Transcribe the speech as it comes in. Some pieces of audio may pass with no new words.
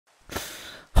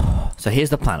So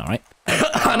here's the plan, all right?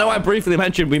 I know I briefly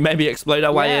mentioned we maybe explode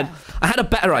our way in. I had a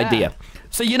better idea.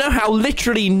 So you know how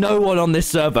literally no one on this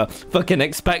server fucking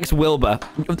expects Wilbur,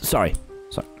 sorry,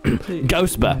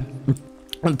 Ghostbur,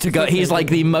 to go. He's like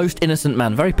the most innocent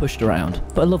man, very pushed around,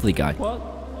 but a lovely guy. What?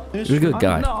 He's a good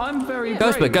guy. No, I'm very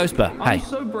brave. Ghostbur, hey. I'm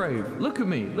so brave. Look at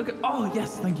me. Look at. Oh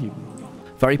yes, thank you.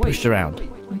 Very pushed around.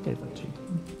 I gave that to you.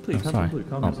 Please, have sorry.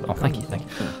 some blue. Oh, thank you.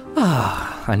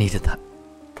 Ah, I needed that.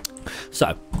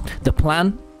 So, the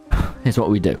plan is what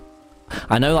we do.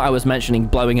 I know that I was mentioning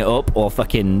blowing it up or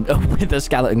fucking with the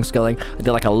skeleton sculling. I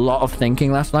did like a lot of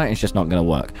thinking last night. It's just not going to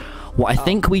work. What I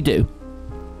think we do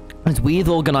is we've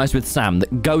organised with Sam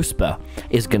that Ghostbur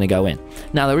is going to go in.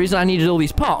 Now, the reason I needed all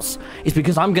these pots is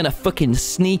because I'm going to fucking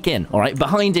sneak in, all right,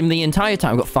 behind him the entire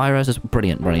time. I've got fire resist.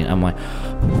 Brilliant. I'm like,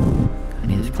 I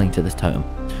need to cling to this totem.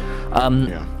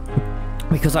 Yeah.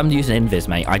 Because I'm using invis,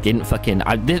 mate. I didn't fucking...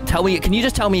 tell me... Can you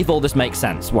just tell me if all this makes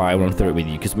sense while I run through it with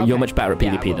you? Because you're much better at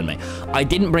PvP than me. I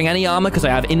didn't bring any armor because I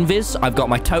have invis, I've got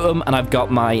my totem, and I've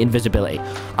got my invisibility.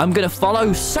 I'm going to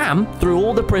follow Sam through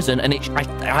all the prison, and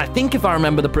I think if I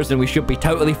remember the prison, we should be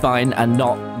totally fine and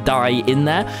not die in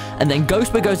there. And then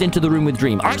Ghostbur goes into the room with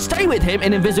Dream. I stay with him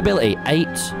in invisibility. 8,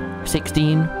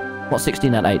 16... What's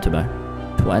 16 at 8, Tubbo?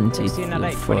 20, 16 at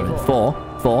 8, 24.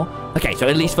 4. Okay, so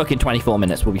at least fucking 24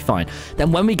 minutes will be fine.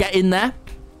 Then when we get in there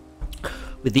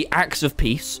with the axe of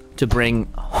peace to to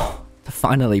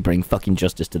finally bring fucking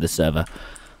justice to the server,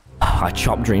 I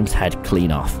chop Dream's head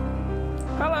clean off.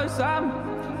 Hello, Sam.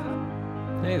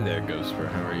 Hey there, Ghostbur.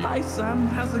 How are you? Hi, Sam.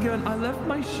 How's it going? I left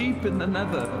my sheep in the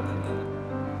nether.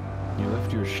 You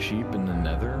left your sheep in the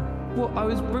nether? Well, I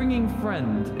was bringing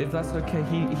friend, if that's okay.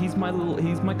 He's my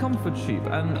comfort sheep,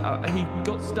 and he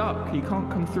got stuck. He can't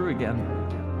come through again.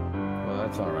 Well,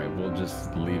 that's all right. We'll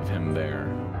just leave him there.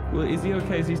 Well, is he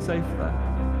okay? Is he safe there?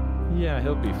 Yeah,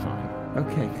 he'll be fine.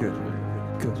 Okay, good.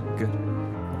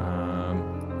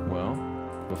 Well,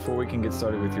 before we can get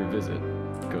started with your visit,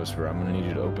 Ghostbur, I'm gonna need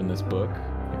you to open this book.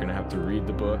 You're gonna have to read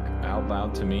the book out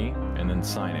loud to me, and then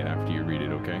sign it after you read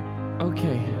it, okay?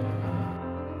 Okay.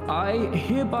 I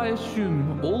hereby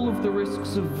assume all of the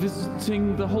risks of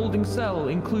visiting the holding cell,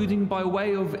 including by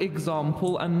way of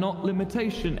example and not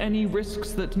limitation, any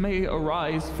risks that may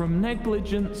arise from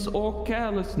negligence or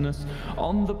carelessness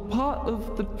on the part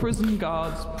of the prison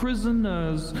guards,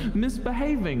 prisoners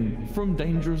misbehaving, from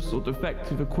dangerous or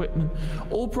defective equipment,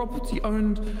 or property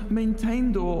owned,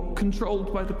 maintained, or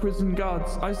controlled by the prison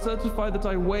guards. I certify that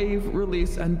I waive,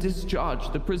 release, and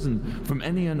discharge the prison from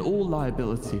any and all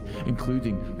liability,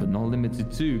 including but not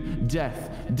limited to death,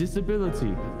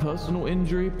 disability, personal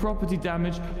injury, property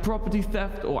damage, property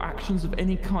theft, or actions of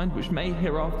any kind which may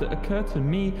hereafter occur to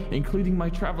me, including my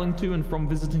traveling to and from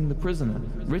visiting the prisoner.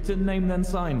 Written, name, then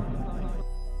sign.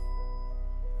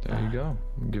 There you go.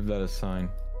 Give that a sign.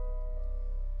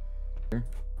 Here,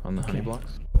 on the honey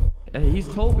blocks. He's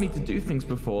told me to do things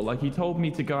before, like he told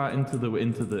me to go out into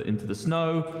the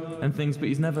snow and things, but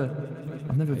I've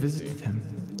never visited him.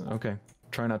 Okay,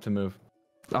 try not to move.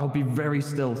 I'll be very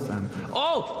still, Sam.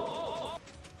 Oh!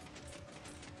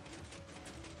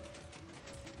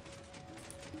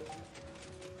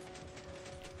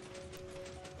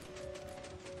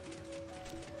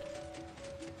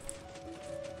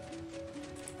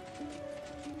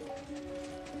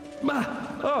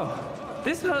 Oh,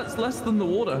 this hurts less than the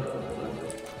water.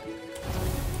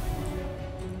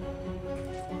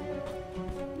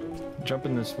 Jump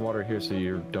in this water here so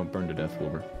you don't burn to death,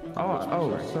 Wilbur.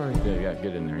 Oh, sorry. Yeah,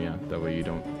 get in there, yeah. That way you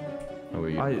don't...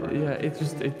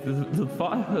 the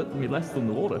fire hurt me less than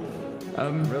the water.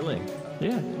 Really?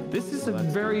 Yeah, this is a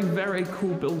very, very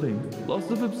cool building.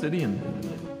 Lots of obsidian.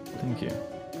 Thank you.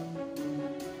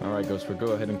 Alright, Ghostbur,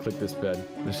 go ahead and click this bed.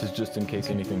 This is just in case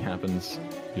anything happens.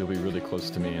 You'll be really close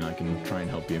to me and I can try and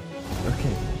help you.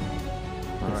 Okay.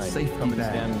 Alright, come and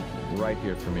stand right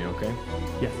here for me, okay?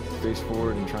 Yes. Face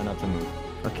forward and try not to move.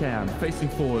 Okay, I'm facing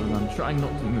forward and I'm trying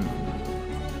not to move.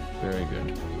 Very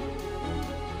good.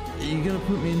 Are you gonna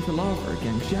put me into lava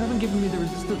again? Because you haven't given me the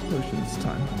resistance potion this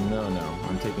time. No,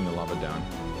 I'm taking the lava down.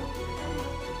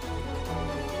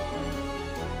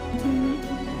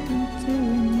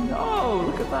 Oh,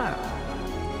 look at that!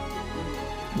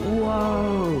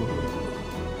 Whoa!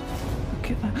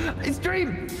 Look at that! It's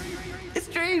Dream! It's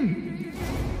Dream!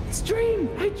 It's Dream!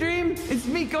 Hey, Dream! It's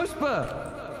me, Ghostbur!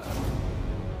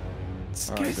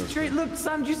 Dream. Look,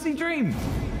 Sam, do you see Dream?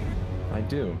 I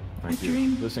do. I do.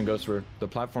 Dream. Listen, Ghostbur, the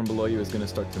platform below you is going to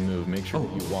start to move. Make sure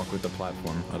that you walk with the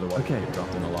platform. Otherwise, you get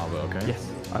dropped in the lava, okay? Yes,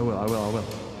 I will.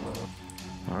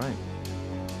 All right.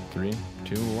 3,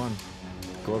 2, 1.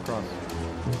 Go across.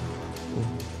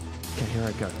 Okay, here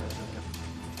I go.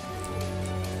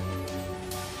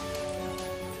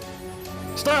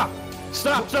 Stop!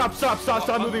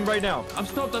 Stop moving right now. I've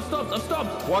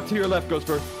stopped. Walk to your left,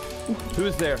 Ghostbur. Who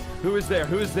is there? Who is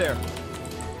there?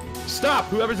 Stop!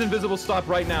 Whoever's invisible, stop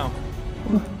right now.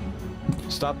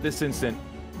 Stop this instant.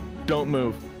 Don't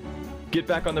move. Get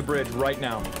back on the bridge right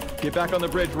now. Come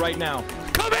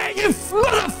here, you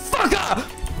motherfucker!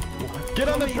 Get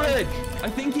on the bridge! I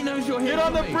think he knows you're here. Get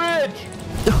on the bridge!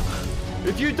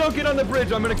 If you don't get on the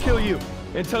bridge, I'm gonna kill you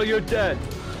until you're dead.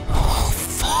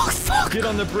 Fuck. Get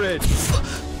on the bridge.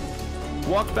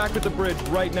 Walk back with the bridge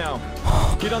right now.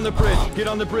 Get on the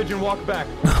bridge and walk back.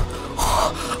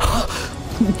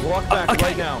 Walk back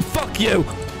right now. Fuck you.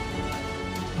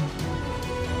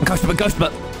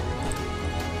 Ghostbur.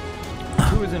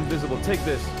 Who is invisible? Take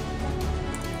this.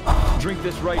 Drink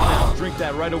this right now. Drink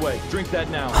that right away. Drink that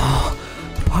now.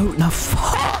 Oh, no,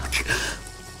 fuck.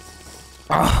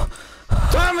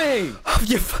 Tommy!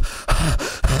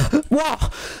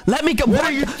 What? Let me go. What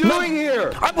are you doing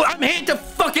here? I'm here to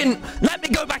fucking... Let me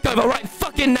go back over right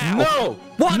fucking now. No!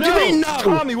 What do you mean no?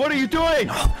 Tommy, what are you doing?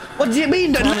 What do you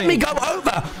mean? Tommy. Let me go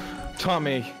over.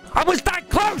 Tommy. I was that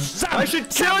close, Sam. I should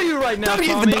kill you right now, Don't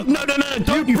Tommy. No.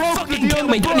 Don't you fucking kill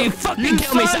me. Don't you fucking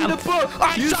kill me, Sam. You signed the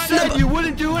book. You said you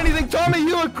wouldn't do anything. Tommy,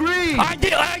 you agreed. I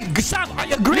did. Sam, I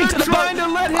agreed to the book. You're trying to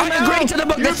let him out. I agreed to the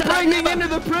book. You're breaking into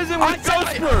the prison with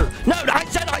Ghostbur. No, I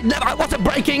said I wasn't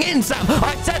breaking in, Sam.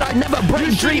 I said I never break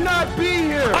You should Dream. not be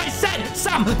here. I said,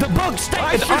 Sam, the book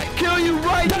stated... I should kill you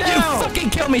right now. Don't you fucking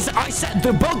kill me, Sam. I said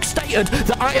the book stated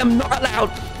that I am not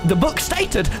allowed... The book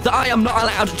stated that I am not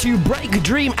allowed to break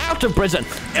Dream out of prison.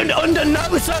 And under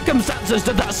no circumstances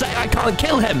did that say I can't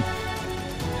kill him.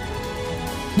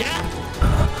 Yeah?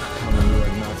 Tommy, you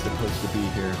are not supposed to be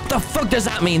here. The fuck does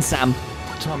that mean, Sam?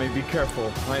 Tommy, be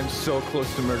careful. I am so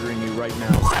close to murdering you right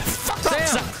now. What the fuck?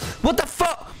 Sam? What the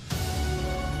fuck?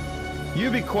 You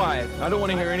be quiet. I don't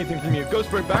want to hear anything from you.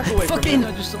 Ghostbur, back away from me.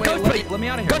 Ghostbur, let me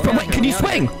out of here. Ghostbur, wait, can you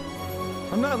swing?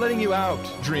 I'm not letting you out,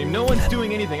 Dream. No one's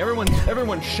doing anything.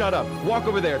 Everyone shut up. Walk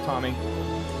over there, Tommy.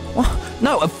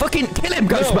 No, fucking kill him,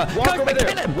 Ghostbur. Ghostbur,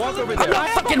 kill him. Walk over there. I'm not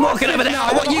fucking walking over there.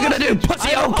 What are you gonna do, pussy?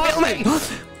 Oh, kill me.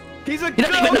 He's a You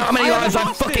don't even know how many lives I've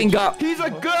hostage. fucking got. He's a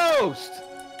ghost.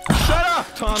 Shut up,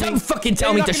 Tommy. Don't fucking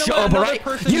tell me to shut up, alright?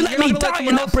 You let me die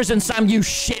in that prison, Sam, you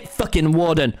shit fucking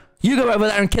warden. You go over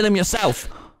there and kill him yourself.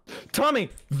 Tommy,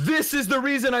 this is the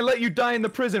reason I let you die in the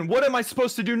prison. What am I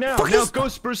supposed to do now? Fuck Now is-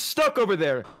 Ghostbur's stuck over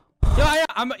there. Yeah,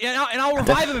 and I'll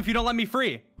revive him if you don't let me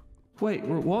free. Wait,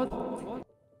 what?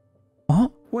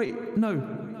 What? Wait, no,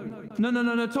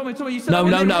 Tommy, you said No.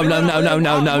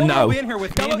 We'll be in here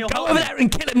with me and he'll Go help over me. there and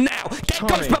kill him now. Get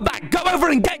Tommy. Ghostbur back. Go over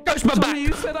and get Ghostbur Tommy, back.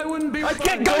 you said I wouldn't be.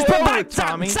 Get Go Ghostbur over, back,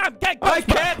 Tommy. Sam, get I Ghostbur.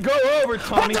 can't go over,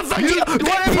 Tommy. What the fuck? What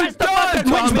have you Press the done, button.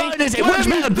 Tommy? Which button is it? What Which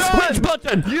have you button? done? Which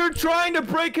button? You're trying to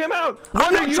break him out. What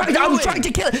I'm are not you trying. doing? I'm trying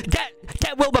to kill it.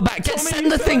 Get Wilbur back. Just Tommy, send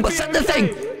you the said thing. I'd But be send the okay.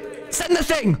 thing. Send the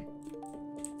thing.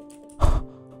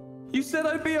 You said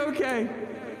I'd be okay.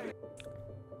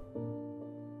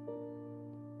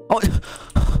 Oh,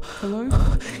 Hello?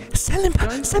 send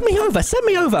him. Send me over. Send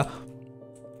me over.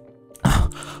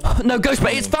 No,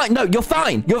 Ghostbur, it's fine. No, you're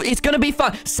fine. It's gonna be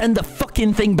fine. Send the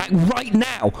fucking thing back right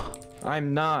now.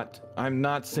 I'm not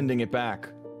sending it back.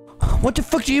 What the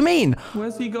fuck do you mean?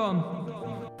 Where's he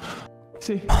gone?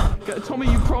 See, Tommy,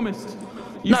 you promised.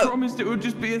 You No. promised it would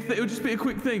just be it would just be a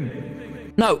quick thing.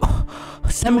 No.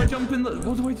 Send I me. jump in.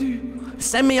 What do I do?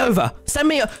 Send me over. Send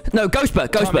me. No,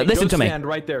 Ghostbur, Tommy, listen to go me. stand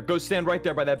right there. Go stand right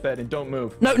there by that bed and don't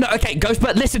move. No, okay,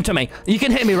 Ghostbur, listen to me. You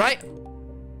can hear me, right?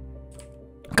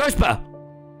 Ghostbur.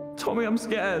 Tommy, I'm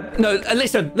scared. No,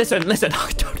 listen.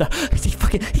 I don't know.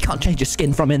 He can't change his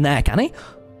skin from in there, can he?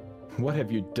 What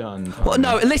have you done? Well,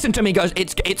 no, listen to me, guys.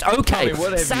 It's okay. Tommy,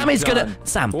 what have Sam you is gonna. done?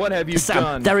 Sam. What have you Sam,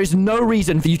 done? there is no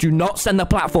reason for you to not send the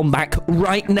platform back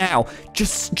right now.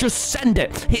 Just send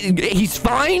it. He's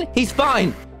fine. He's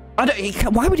fine. I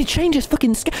don't. Why would he change his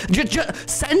fucking skin? Just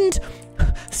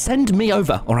send me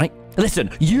over. All right. Listen,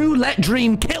 you let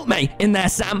Dream kill me in there,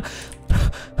 Sam.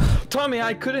 Tommy,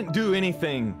 I couldn't do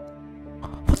anything.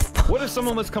 What the fuck? What if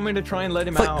someone was coming to try and let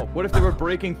him out? What if they were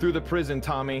breaking through the prison,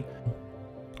 Tommy?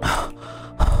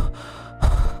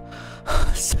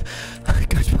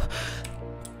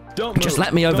 Don't move. Just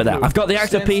let me over Don't there. move. I've got the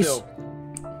actor Stand piece. still.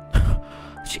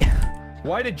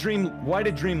 Why did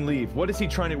Dream leave? What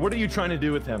are you trying to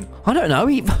do with him? I don't know.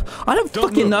 I don't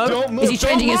fucking move. know. Don't move. Is he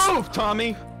changing Don't move,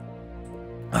 Tommy.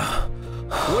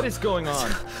 What is going on?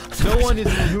 No one is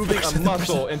moving a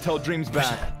muscle until Dream's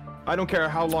back. I don't care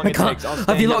how long it takes. I'll stand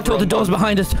Have you here locked for all a the doors moment.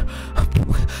 behind us?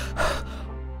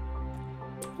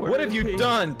 What have you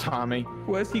done, Tommy?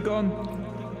 Where's he gone?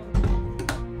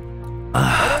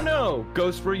 I don't know. No,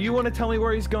 Ghostbur, you want to tell me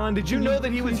where he's gone? Did you know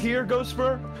that he was here,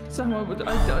 Ghostbur? Sam,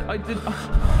 I did.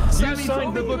 You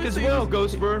signed the book as well,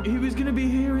 Ghostbur. He was gonna be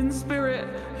here in spirit.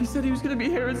 He said he was gonna be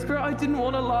here in spirit. I didn't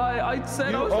want to lie. I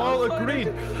said I was all outside.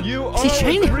 agreed. You all Is he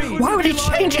changing? agreed. Why would he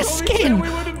change his skin? We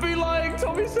wouldn't be lying.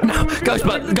 Tommy said No,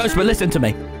 Ghostbur, listen to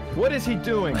me. What is he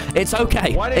doing? It's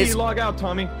okay. Why did he log out,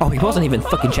 Tommy? Oh, he wasn't even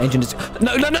fucking changing his...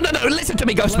 No, listen to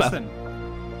me, Ghostbur. Listen.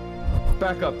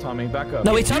 Back up, Tommy. Back up.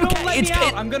 No, it's You don't okay. let me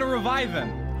out. I'm gonna revive him.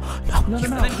 No, And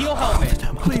then he'll help me.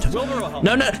 Please, Wilbur will help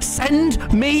me. No, send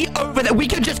me over there. We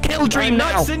can just kill Dream I'm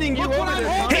now. not sending you Look what over I'm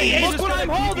there, holding. Tommy. He's Look just what gonna I'm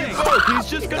keep holding. you both. He's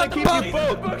just gonna keep you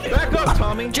both. Back up,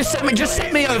 Tommy. Just send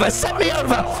me over. Send me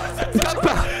over.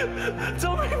 Ghostbur.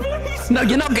 Tommy, please. No,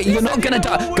 you're not gonna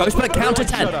die. Ghostbur, count to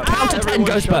 10. Count to 10,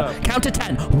 Everyone shut Ghostbur. up. Count to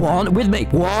 10. 1 with me.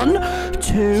 1,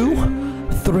 2,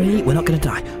 3. We're not gonna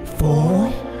die.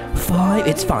 4, 5.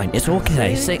 It's fine. It's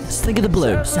okay. 6. Think of the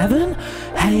blue. 7,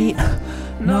 8,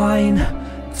 9,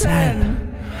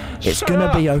 10. It's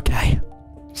gonna be okay.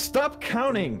 Stop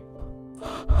counting.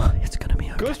 It's gonna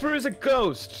be okay. Ghostbur is a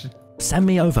ghost. Send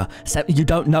me over. You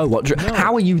don't know what.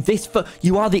 How are you this?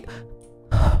 You are the.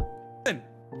 Listen,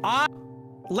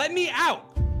 let me out.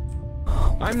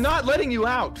 I'm not letting you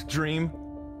out, Dream.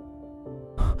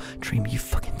 Dream, you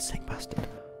fucking sick bastard.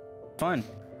 Fine.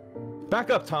 Back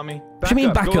up, Tommy. What do you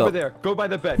mean back Go up? over there. Go by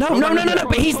the bed. No, Go by the bed.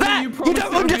 but he's Tommy, there. you You promised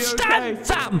don't it would be understand, okay.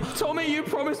 Sam. Tommy, you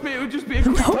promised me it would just be a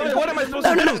quick Tommy, what am I supposed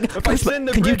to do? If I Ghostbur, send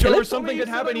the can you bridge kill over, him? something could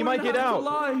happen. He might get out.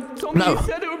 Tommy, No. you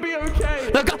said it would be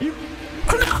okay. No, go.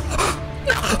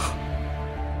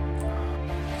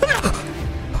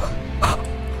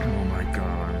 Oh my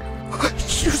god.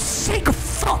 You sick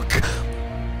fuck.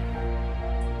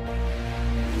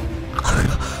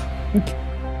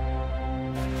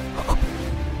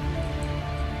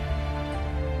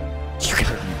 You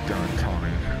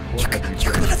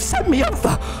could have sent me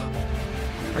over.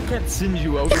 I can't send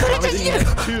you over, You could've Tommy. just- He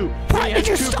has two. Why He did has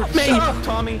you two stop for- me? Shut up,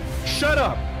 Tommy. Shut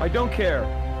up. I don't care.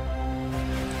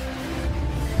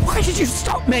 Why did you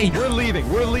stop me? We're leaving,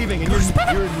 and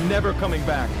Ghostbur. you're never coming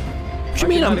back. What do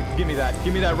you mean Give me that.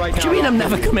 Give me that right now. What do you mean I'm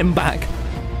never coming back?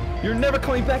 You're never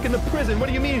coming back in the prison. What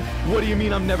do you mean? What do you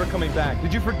mean I'm never coming back?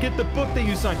 Did you forget the book that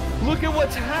you signed? Look at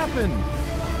what's happened.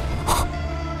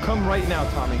 Come right now,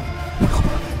 Tommy.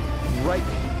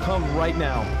 Come right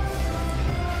now.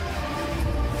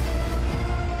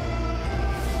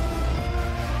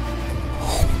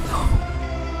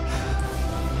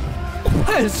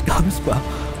 Where's Ghostbur?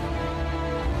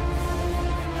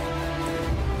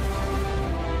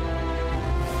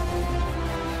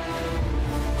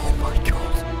 Oh my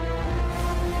god.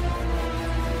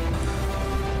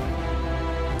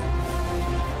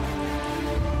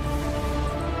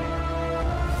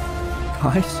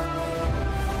 Guys?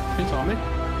 Hey, Tommy.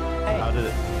 How did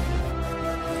it?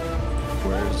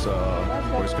 Where's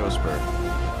Ghostbur?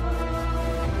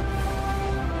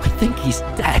 I think he's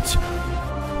dead.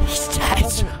 He's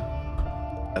dead.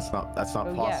 That's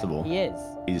not possible. Yeah,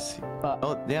 he is. He's. But-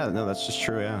 Oh yeah, no, that's just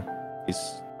true. Yeah,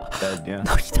 he's dead. Yeah.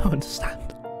 No, you don't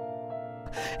understand.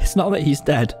 It's not that he's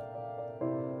dead.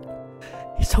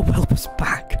 It's that Wilbur's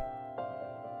back.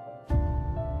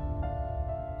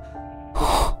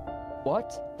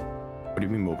 What? What do you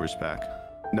mean Wilbur's back?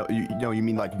 No, you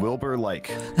mean like Wilbur, like.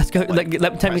 Let's go. Like,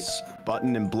 let me tell me. press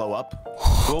button and blow up.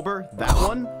 Wilbur, that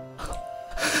one.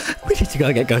 We need to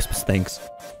go get Ghostbusters things.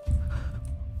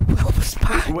 Wilbur's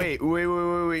back. Wait.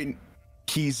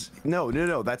 He's no.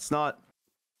 That's not.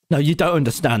 No, you don't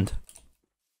understand.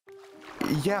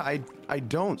 Yeah, I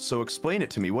don't. So explain it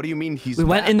to me. What do you mean he's? We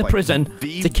went back? in the Like, prison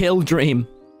to kill Dream.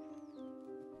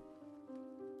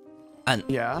 And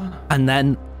Yeah. and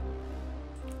then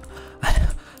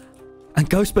and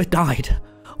Ghostbur died.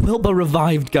 Wilbur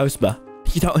revived Ghostbur.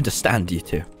 You don't understand, you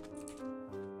two.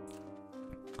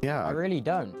 Yeah. I really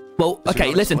don't. Well, So okay,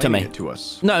 you're listen to explaining me. it to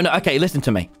us. No, okay, listen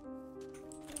to me.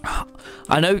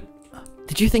 I know.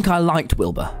 Did you think I liked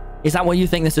Wilbur? Is that what you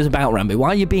think this is about, Ranboo? Why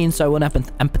are you being so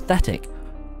empathetic?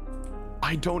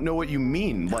 I don't know what you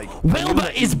mean. Like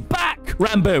Wilbur is back,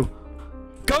 Ranboo.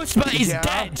 Ghostbur is Yeah.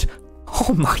 dead.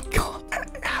 Oh my god.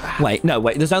 Wait.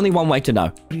 There's only one way to know.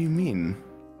 What do you mean?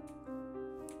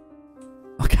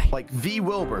 Okay. Like the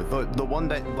Wilbur, the one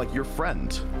that like your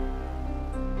friend.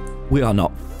 We are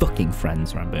not fucking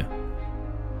friends, Ranboo.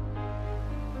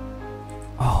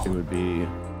 Oh, It would be.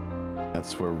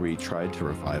 That's where we tried to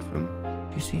revive him.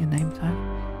 do you see your name tag?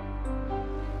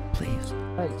 Please.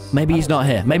 Thanks. Maybe he's not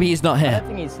here. Maybe he's not I here. don't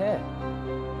think he's here.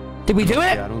 Did we do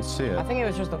it? Yeah, I don't see I it. think it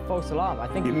was just a false alarm. I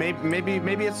think. Maybe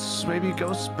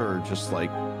Ghostbur just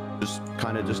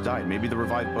kind of died. Maybe the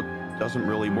revive book doesn't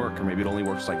really work, or maybe it only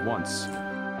works like once.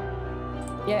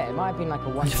 Yeah, it might have been like a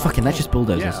one. Fucking, that's just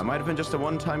bulldozers. Yeah, it might have been just a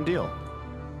one-time deal.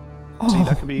 Oh, See,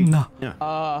 that could be. no. Yeah.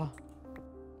 Oh.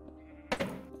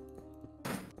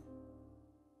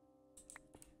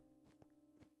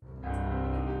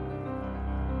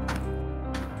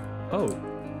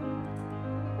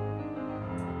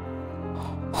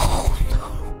 Oh, no.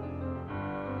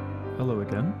 Hello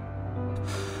again.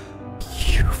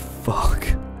 You fuck.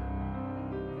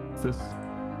 Is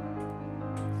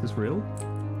this real?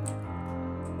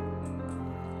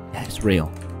 Yeah, it's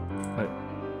real.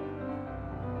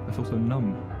 I feel so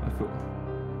numb. I feel.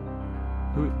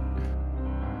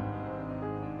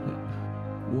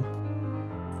 What?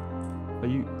 Are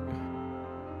you?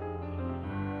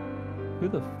 Who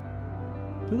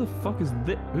the fuck is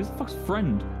this? Who's the fuck's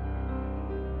friend?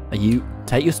 Are you?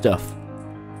 Take your stuff.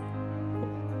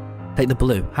 Take the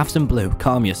blue. Have some blue.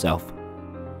 Calm yourself.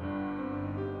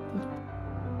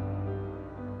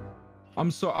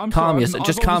 I'm sorry. I'm Calm sorry. yourself.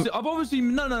 Just calm. I've obviously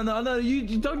no.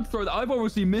 You don't throw that. I've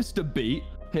obviously missed a beat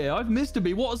here. I've missed a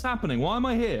beat. What is happening? Why am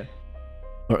I here?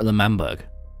 We're at the Manberg.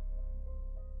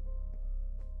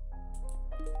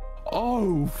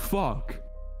 Oh fuck.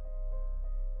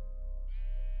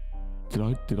 Did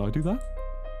I do that?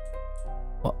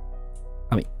 What?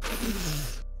 I mean.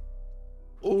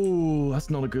 Oh, that's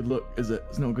not a good look, is it?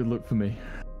 It's not a good look for me.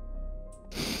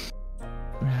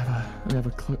 Let me have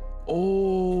a clip.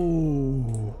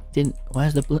 Oh.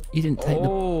 Where's the blue? You didn't take the.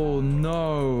 Oh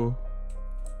no.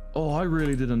 Oh, I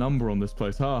really did a number on this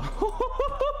place, huh?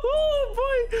 Oh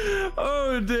boy.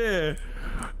 Oh dear.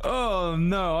 Oh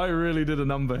no, I really did a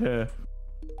number here.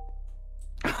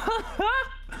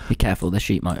 Be careful, the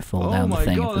sheep might fall down the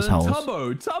thing if there's holes.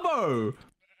 Tubbo!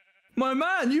 My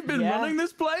man, you've been running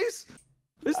this place?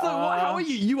 It's like, how are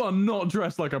you? You are not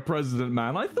dressed like a president,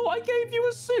 man. I thought I gave you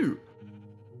a suit.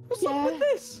 What's up with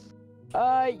this?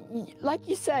 Like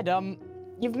you said,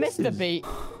 you've missed a beat.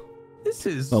 This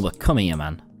is... Well, look, come here,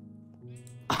 man.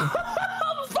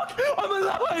 Fuck, I'm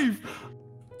alive!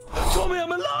 Tommy,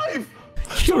 I'm alive!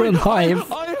 You're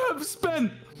alive? I have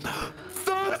spent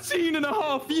 13 and a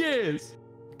half years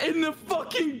in the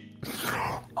fucking...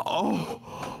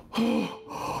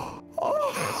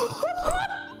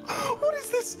 What is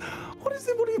this? What is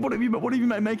it? What have you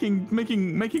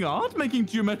making art? Making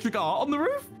geometric art on the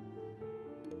roof?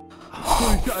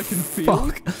 I can feel.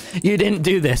 Fuck. You didn't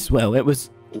do this, Will. It was...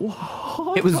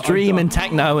 What? It was Dream and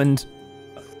Techno and...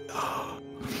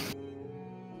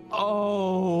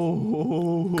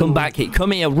 Oh. Come back here.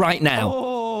 Come here right now.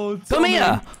 Oh, Come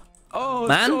here. Oh,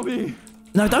 man. Tommy.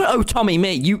 No, don't oh Tommy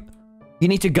me. You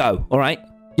need to go, all right?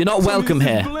 You're not welcome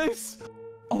here. Bliss.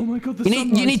 Oh my god,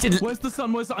 you need to... Where's the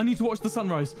sun? I need to watch the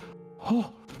sunrise.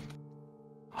 Oh.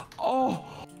 Oh.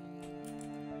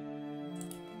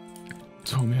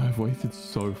 Tommy, I've waited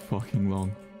so fucking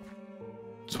long.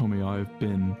 Tommy, I've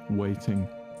been waiting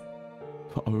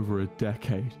for over a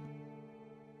decade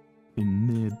in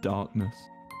near darkness.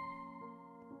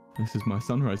 This is my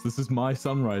sunrise. This is my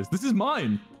sunrise. This is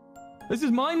mine. This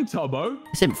is mine, Tubbo.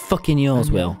 This isn't fucking yours,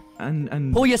 Will.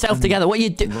 And pull yourself together. What are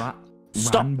you doing?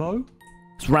 Stop. Ranboo?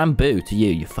 It's ranboo to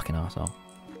you fucking arsehole.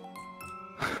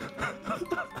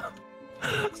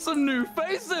 Some new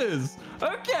faces.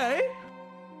 Okay.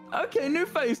 Okay, new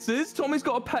faces. Tommy's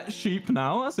got a pet sheep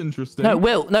now. That's interesting. No,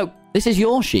 Will, no. This is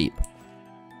your sheep.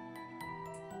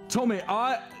 Tommy,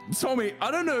 I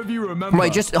don't know if you remember.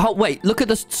 Wait, just wait. Look at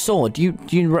the sword. Do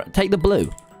you take the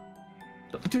blue?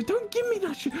 Dude, don't give me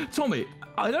that shit. Tommy,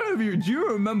 I don't know if do you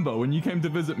remember when you came to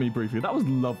visit me briefly? That was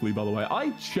lovely, by the way. I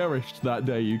cherished that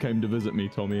day you came to visit me,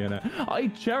 TommyInnit. I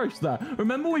cherished that.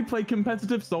 Remember we played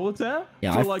competitive solitaire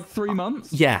for like 3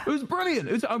 months? Yeah. It was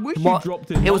brilliant. I wish you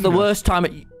dropped in. It was the worst time.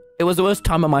 It was the worst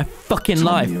time of my fucking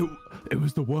life. It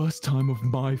was the worst time of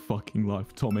my fucking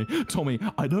life, Tommy. Tommy,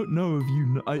 I don't know if you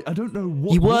know. I don't know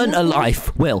what. You weren't alive,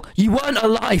 Will. You weren't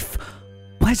alive.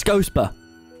 Where's Ghostbur?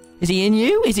 Is he in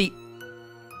you? Is he?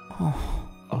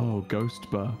 Oh,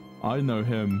 Ghostbur. I know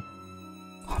him.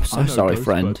 I'm so sorry, Ghostbur,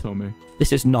 friend. Tommy.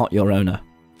 This is not your owner.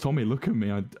 Tommy, look at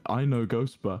me. I know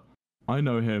Ghostbur. I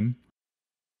know him.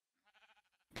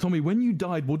 Tommy, when you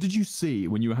died, what did you see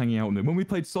when you were hanging out with him? When we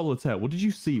played solitaire, what did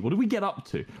you see? What did we get up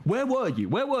to? Where were you?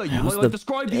 Where were you?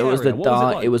 Describe the area. It was the what dark.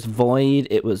 Was it, like? It was void.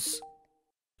 It was.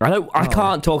 I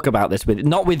can't talk about this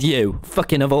not with you.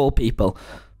 Fucking of all people.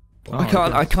 I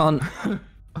can't.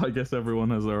 I guess everyone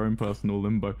has their own personal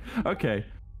limbo. Okay.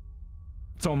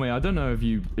 Tommy, I don't know if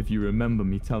you remember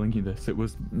me telling you this. It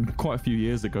was quite a few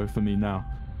years ago for me now.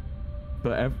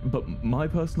 But my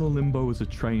personal limbo was a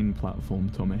train platform,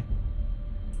 Tommy.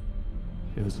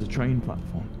 It was a train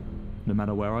platform. No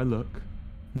matter where I look,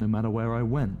 no matter where I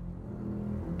went,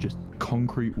 just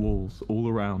concrete walls all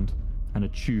around and a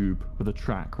tube with a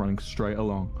track running straight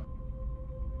along.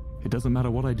 It doesn't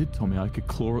matter what I did, Tommy. I could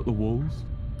claw at the walls.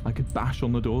 I could bash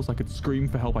on the doors. I could scream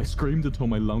for help. I screamed until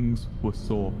my lungs were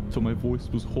sore, till my voice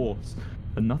was hoarse.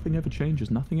 And nothing ever changes.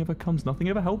 Nothing ever comes. Nothing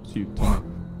ever helps you, Tommy.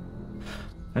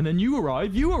 And then you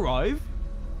arrive,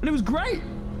 and it was great.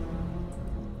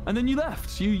 And then you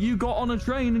left. You got on a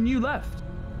train and you left.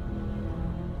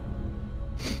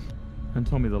 And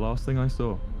Tommy, the last thing I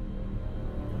saw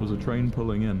was a train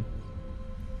pulling in.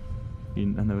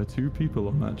 And there were 2 people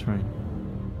on that train.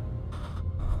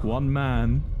 One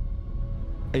man,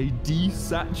 a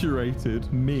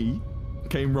desaturated me,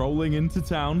 came rolling into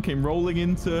town, came rolling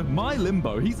into my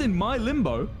limbo. He's in my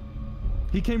limbo.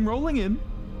 He came rolling in.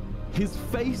 His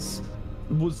face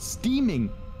was steaming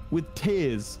with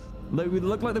tears. They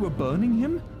looked like they were burning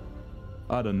him.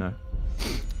 I don't know.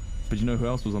 But you know who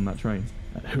else was on that train?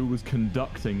 And who was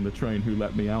conducting the train who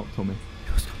let me out, Tommy?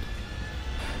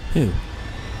 Who?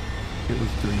 It was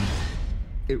Dream.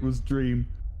 It was Dream.